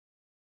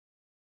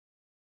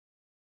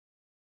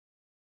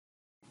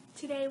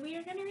Today we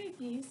are going to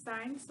review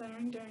signs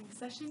learned during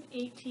session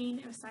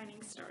 18 of Signing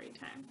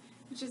Storytime,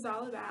 which is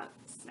all about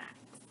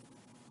snacks.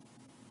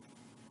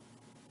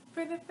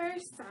 For the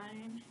first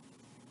sign,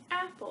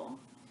 apple,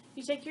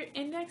 you take your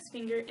index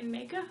finger and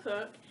make a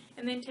hook,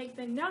 and then take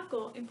the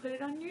knuckle and put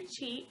it on your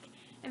cheek,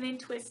 and then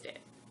twist it.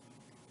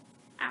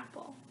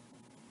 Apple.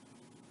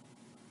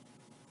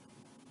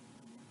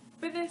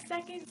 For the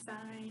second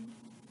sign,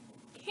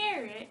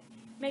 carrot,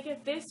 make a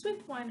fist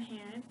with one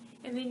hand,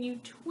 and then you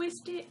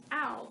twist it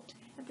out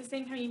at the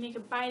same time you make a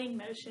biting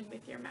motion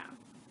with your mouth.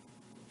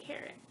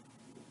 Carrot.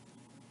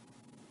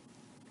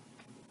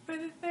 For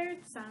the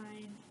third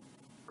sign,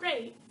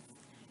 grapes,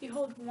 you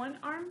hold one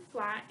arm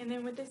flat, and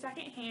then with the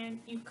second hand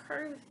you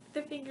curve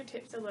the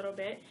fingertips a little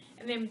bit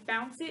and then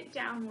bounce it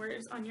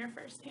downwards on your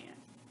first hand.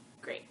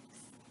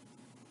 Grapes.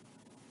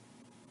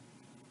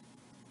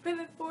 For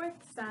the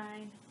fourth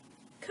sign,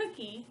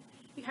 cookie,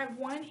 you have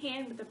one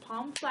hand with the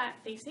palm flat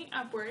facing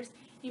upwards.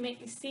 You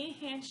make a C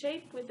hand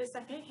shape with the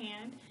second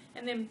hand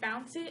and then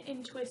bounce it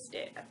and twist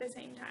it at the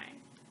same time.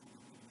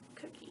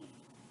 Cookie.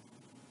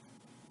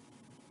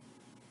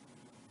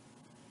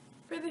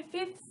 For the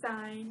fifth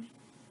sign,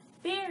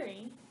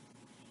 berry,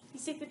 you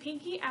stick the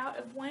pinky out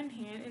of one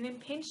hand and then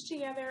pinch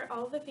together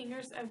all the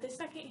fingers of the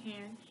second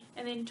hand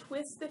and then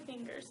twist the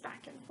fingers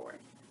back and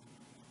forth.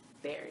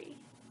 Berry.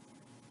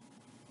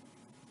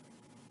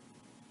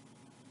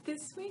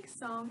 This week's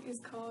song is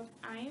called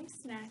I Am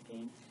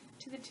Snacking,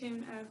 to the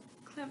tune of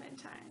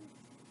Clementine.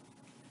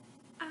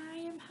 I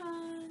am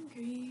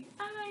hungry,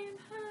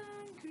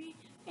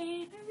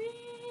 and I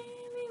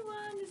really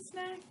want a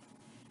snack.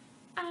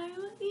 I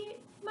will eat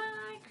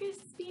my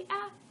crispy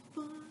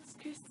apples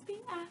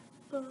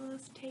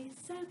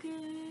taste so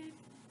good.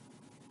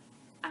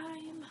 I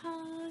am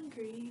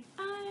hungry,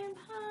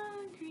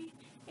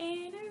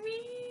 and I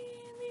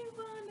really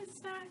want a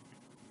snack.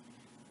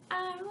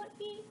 I will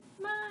eat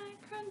my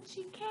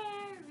crunchy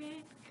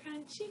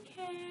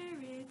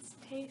carrots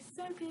taste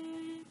so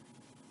good.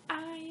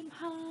 I am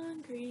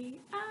hungry,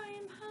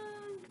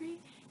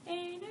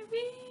 and I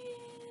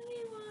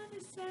really want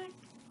a snack.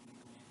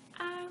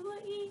 I will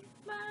eat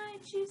my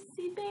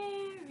juicy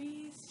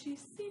berries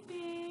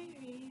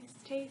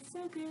taste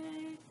so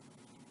good.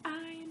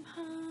 I am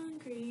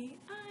hungry,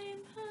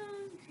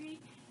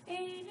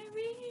 and I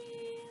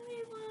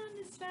really want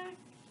a snack.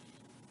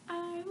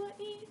 I will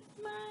eat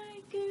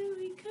my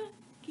gooey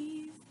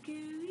cookies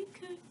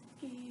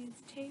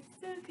taste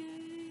so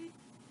good.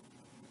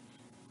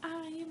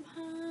 I am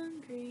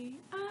hungry,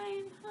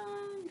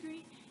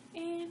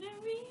 and I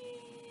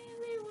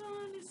really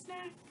want a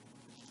snack.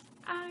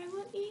 I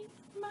will eat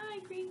my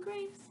green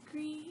grapes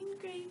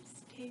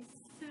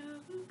taste so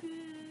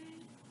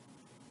good.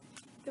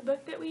 The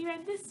book that we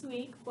read this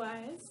week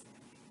was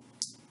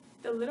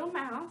The Little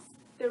Mouse,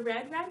 The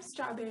Red Ripe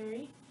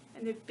Strawberry,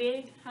 and The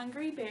Big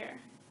Hungry Bear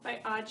by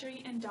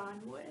Audrey and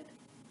Dawn Wood.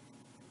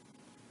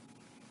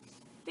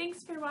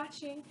 Thanks for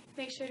watching.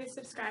 Make sure to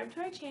subscribe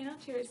to our channel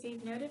to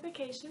receive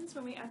notifications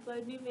when we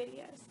upload new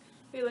videos.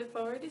 We look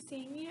forward to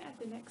seeing you at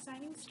the next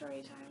Signing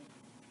Storytime.